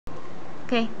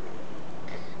Okay.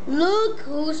 Look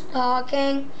who's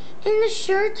talking. In the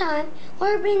short time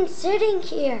we've been sitting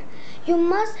here, you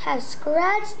must have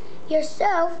scratched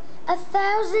yourself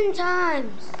 1,000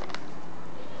 times.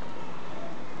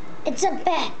 It's a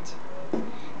bet.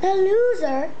 The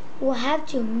loser will have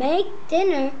to make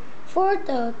dinner for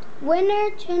the winner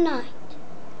tonight.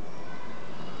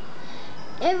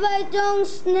 If I don't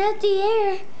sniff the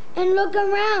air and look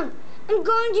around, I'm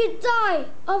going to die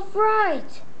of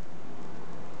fright.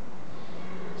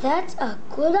 That's a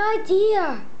good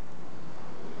idea.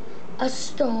 A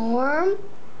storm?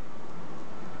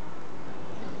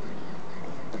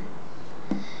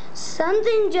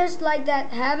 Something just like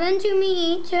that happened to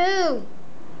me too.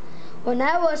 When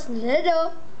I was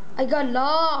little, I got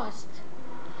lost.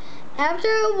 After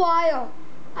a while,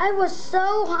 I was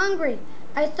so hungry,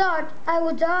 I thought I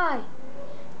would die.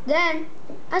 Then,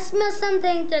 I smelled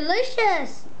something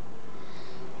delicious.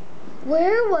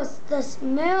 Where was the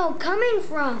smell coming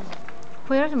from?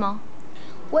 Where什么?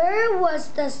 Where was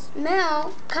the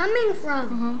smell coming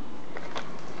from?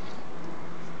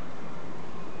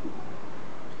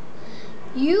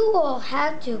 You will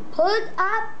have to put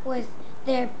up with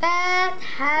their bad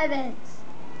habits.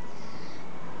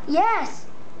 Yes,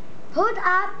 put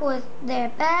up with their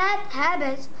bad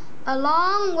habits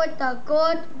along with the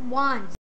good ones.